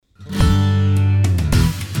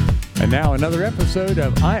Now another episode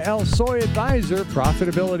of IL Soy Advisor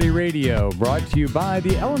Profitability Radio, brought to you by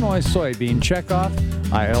the Illinois Soybean Checkoff.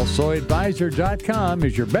 ILSoyAdvisor.com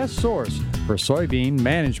is your best source for soybean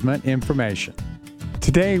management information.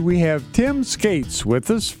 Today we have Tim Skates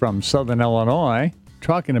with us from Southern Illinois,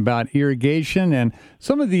 talking about irrigation and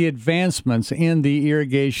some of the advancements in the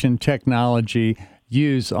irrigation technology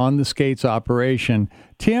used on the Skates operation.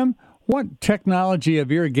 Tim, what technology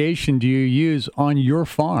of irrigation do you use on your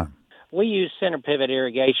farm? We use center pivot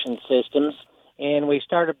irrigation systems, and we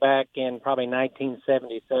started back in probably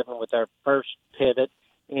 1977 with our first pivot.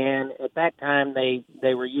 And at that time, they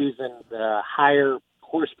were using the higher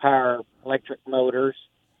horsepower electric motors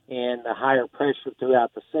and the higher pressure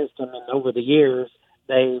throughout the system. And over the years,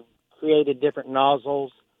 they created different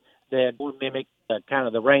nozzles that will mimic kind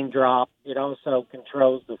of the raindrop. It also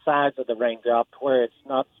controls the size of the raindrop to where it's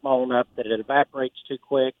not small enough that it evaporates too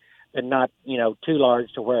quick, but not, too large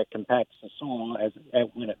to where it compacts the soil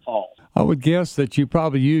when it falls. I would guess that you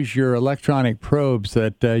probably use your electronic probes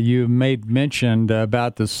that you mentioned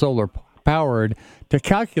about the solar powered to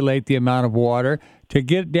calculate the amount of water to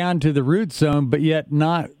get down to the root zone, but yet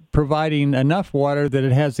not providing enough water that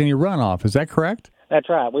it has any runoff. Is that correct? That's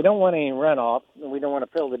right. We don't want any runoff, and we don't want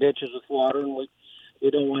to fill the ditches with water, and we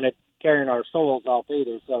don't want it carrying our soils off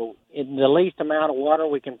either. So in the least amount of water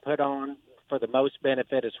we can put on for the most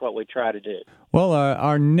benefit is what we try to do. Well,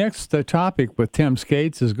 our next topic with Tim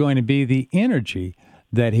Skates is going to be the energy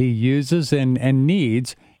that he uses and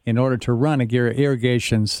needs in order to run a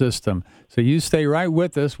irrigation system. So you stay right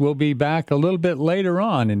with us. We'll be back a little bit later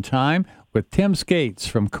on in time with Tim Skates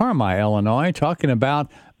from Carmi, Illinois, talking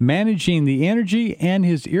about managing the energy and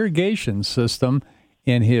his irrigation system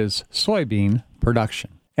in his soybean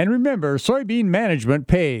production. And remember, soybean management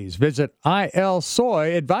pays. Visit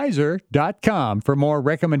ILSoyAdvisor.com for more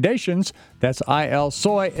recommendations. That's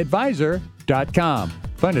ILSoyAdvisor.com,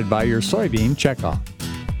 funded by your Soybean Checkoff.